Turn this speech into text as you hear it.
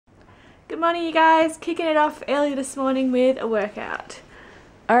morning you guys, kicking it off early this morning with a workout.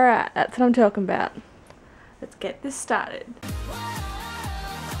 Alright, that's what I'm talking about. Let's get this started.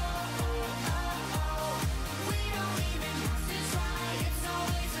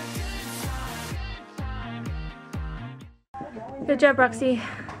 Good job, Roxy.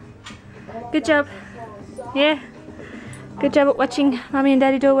 Good job. Yeah. Good job at watching Mummy and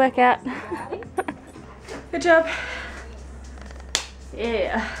Daddy do a workout. Good job.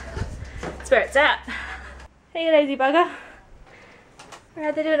 Yeah. That's where it's at. Hey, you lazy bugger.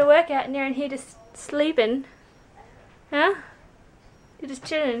 Alright, they're doing a workout and you're in here just sleeping. Huh? You're just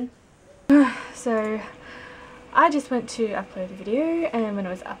chilling. So, I just went to upload a video, and when it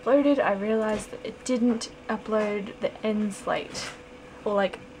was uploaded I realised that it didn't upload the end slate, or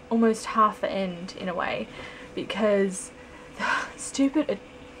like almost half the end in a way, because stupid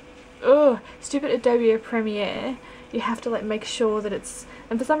Adobe Premiere, you have to like make sure that it's,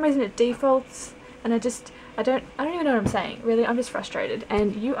 and for some reason it defaults, and I don't even know what I'm saying. Really, I'm just frustrated,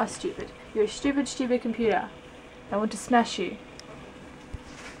 and you are stupid. You're a stupid computer. I want to smash you.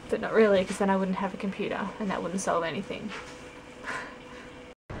 But not really, because then I wouldn't have a computer and that wouldn't solve anything.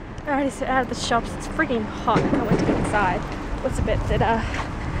 Alright, so out of the shops, it's freaking hot. I can't wait to get inside. What's a bet that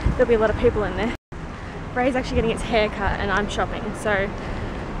there'll be a lot of people in there. Ray's actually getting his hair cut and I'm shopping, so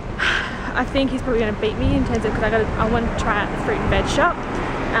I think he's probably going to beat me in terms of, because I want to try out the fruit and veg shop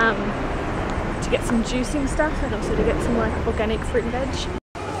to get some juicing stuff, and also to get some like organic fruit and veg.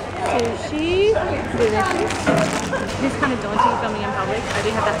 Sushi, it's kind of daunting filming in public. I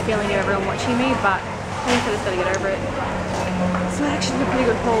do have that feeling of everyone watching me, but I think I just gotta get over it. So I actually did a pretty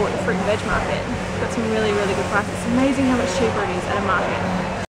good haul at the fruit and veg market. Got some really good prices. It's amazing how much cheaper it is at a market.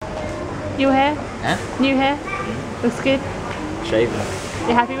 New hair? Huh? New hair? Looks good? Shaven.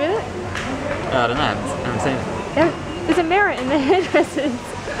 You happy with it? I don't know, I haven't seen it. Yeah, there's a mirror in the hairdressers.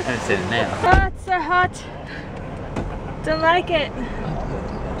 I haven't seen it now. Oh, it's so hot. Don't like it.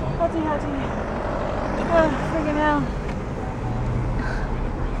 Hotty. Oh, friggin' hell.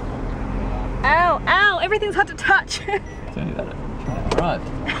 Ow, everything's hot to touch. It's only that it arrived.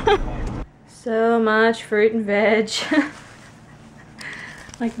 So much fruit and veg.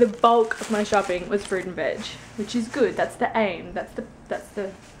 Like the bulk of my shopping was fruit and veg, which is good. That's the aim. That's the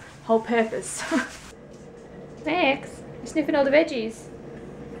whole purpose. Max, you're sniffing all the veggies.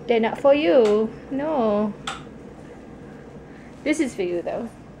 They're not for you. No. This is for you though.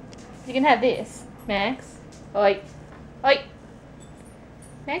 You can have this, Max. Oi.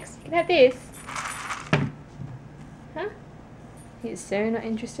 Max, you can have this. Huh? He's so not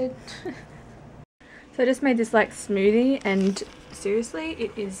interested. So I just made this like smoothie, and seriously,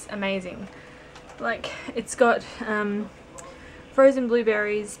 it is amazing. Like, it's got frozen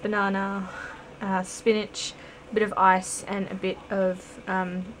blueberries, banana, spinach, a bit of ice, and a bit of,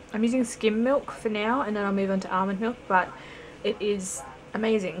 I'm using skim milk for now, and then I'll move on to almond milk, but it is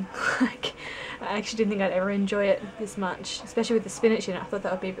amazing. Like, I actually didn't think I'd ever enjoy it this much, especially with the spinach in it. I thought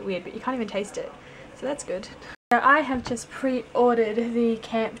that would be a bit weird, but you can't even taste it, so that's good. So I have just pre-ordered the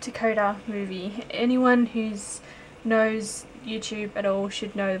Camp Dakota movie. Anyone who knows YouTube at all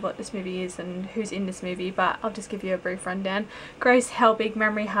should know what this movie is and who's in this movie, but I'll just give you a brief rundown. Grace Helbig,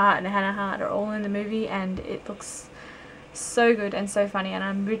 Memory Hart, and Hannah Hart are all in the movie, and it looks so good and so funny, and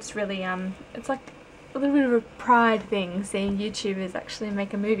I'm just really it's like a little bit of a pride thing seeing YouTubers actually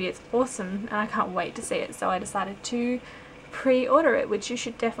make a movie. It's awesome, and I can't wait to see it, so I decided to pre-order it, which you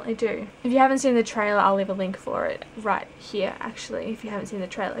should definitely do. If you haven't seen the trailer, I'll leave a link for it right here actually, if you haven't seen the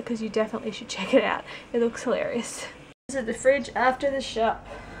trailer, because you definitely should check it out. It looks hilarious. This is the fridge after the shop.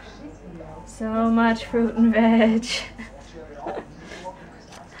 So much fruit and veg.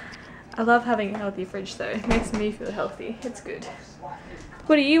 I love having a healthy fridge though. It makes me feel healthy. It's good.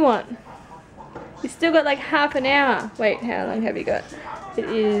 What do you want? You still got like half an hour. Wait, how long have you got? It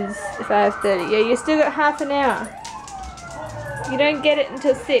is 5:30. Yeah, you still got half an hour. You don't get it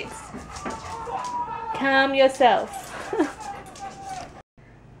until 6. Calm yourself.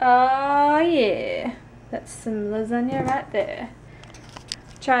 Oh yeah. That's some lasagna right there.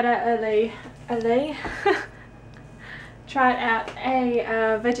 Tried out tried out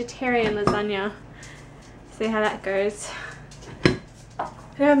a vegetarian lasagna. See how that goes.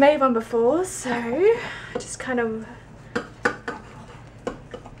 I've never made one before, so I just kind of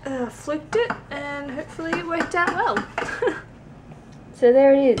fluked it, and hopefully it worked out well. So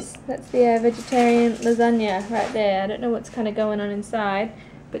there it is. That's the vegetarian lasagna right there. I don't know what's kind of going on inside,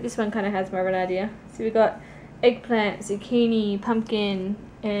 but this one kind of has more of an idea. So we got eggplant, zucchini, pumpkin,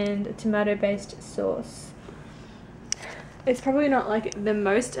 and a tomato-based sauce. It's probably not like the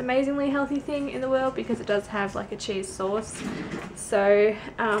most amazingly healthy thing in the world because it does have like a cheese sauce. So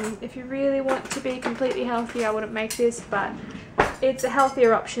if you really want to be completely healthy, I wouldn't make this, but it's a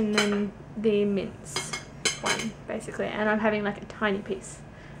healthier option than the mince one basically, and I'm having like a tiny piece.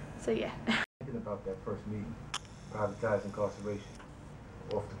 So yeah. Thinking about that first meeting, privatized incarceration,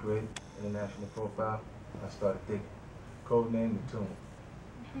 off the grid, international profile, I started thinking. Code name the tune.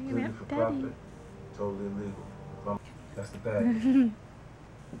 Living for profit, totally illegal. That's the bad. I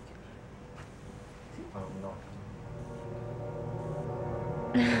don't know.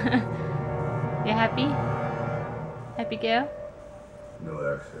 You happy? Happy girl?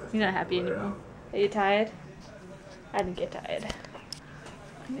 No access. You're not happy anymore. Are you tired? I didn't get tired.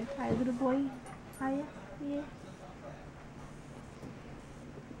 Are you tired, little boy? Are you? Yeah.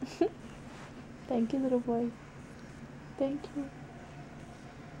 Thank you, little boy. Thank you.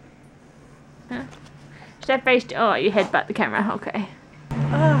 Huh? Should I face? Oh, you headbutt the camera. Okay.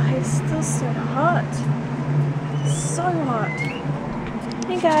 Oh, it's still so hot. So hot.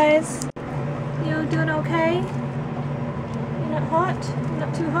 Hey guys. You doing okay? You're not hot? You're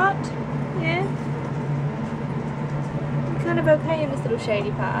not too hot? Yeah? You're kind of okay in this little shady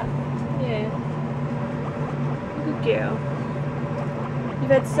part. Yeah. Good girl.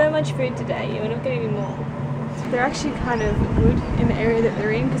 You've had so much food today, you're not getting any more. They're actually kind of good in the area that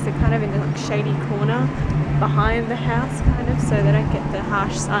they're in because they're kind of in the like shady corner behind the house kind of, so they don't get the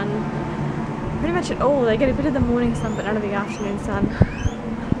harsh sun pretty much at all. They get a bit of the morning sun but none of the afternoon sun.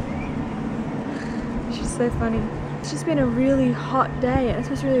 It's just so funny. It's just been a really hot day and it's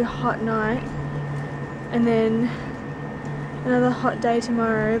supposed to be a really hot night, and then another hot day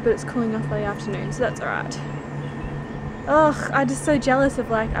tomorrow, but it's cooling off by the afternoon, so that's alright. Ugh, I'm just so jealous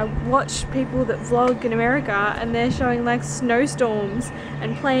of like, I watch people that vlog in America and they're showing like snowstorms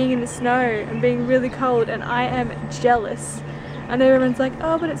and playing in the snow and being really cold, and I am jealous. I know everyone's like,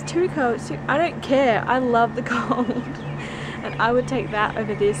 oh but it's too cold, it's too... I don't care, I love the cold. And I would take that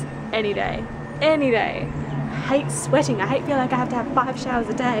over this any day. Any day. I hate sweating, I hate feeling like I have to have 5 showers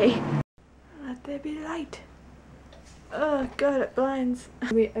a day. Let there be light. Oh god, it blinds.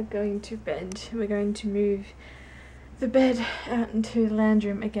 We are going to bed. We're going to move the bed out into the lounge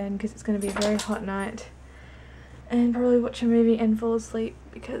room again because it's going to be a very hot night, and probably watch a movie and fall asleep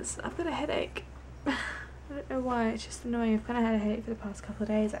because I've got a headache. I don't know why, it's just annoying. I've kind of had a headache for the past couple of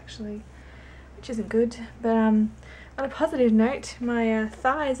days actually, which isn't good, but on a positive note, my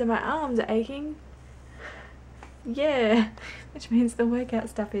thighs and my arms are aching. Yeah, which means the workout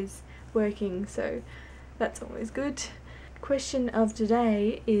stuff is working, so that's always good. Question of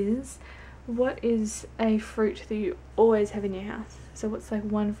today is, what is a fruit that you always have in your house? So what's like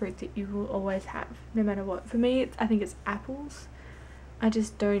one fruit that you will always have, no matter what? For me, I think it's apples. I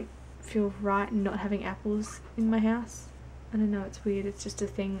just don't feel right not having apples in my house. I don't know, it's weird, it's just a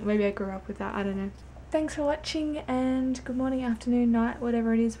thing. Maybe I grew up with that, I don't know. Thanks for watching, and good morning, afternoon, night,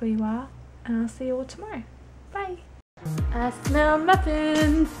 whatever it is where you are, and I'll see you all tomorrow. Bye! I smell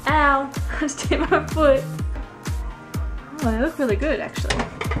muffins! Ow! I just hit my foot. Oh, they look really good actually.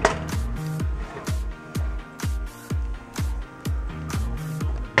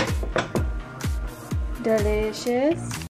 Delicious.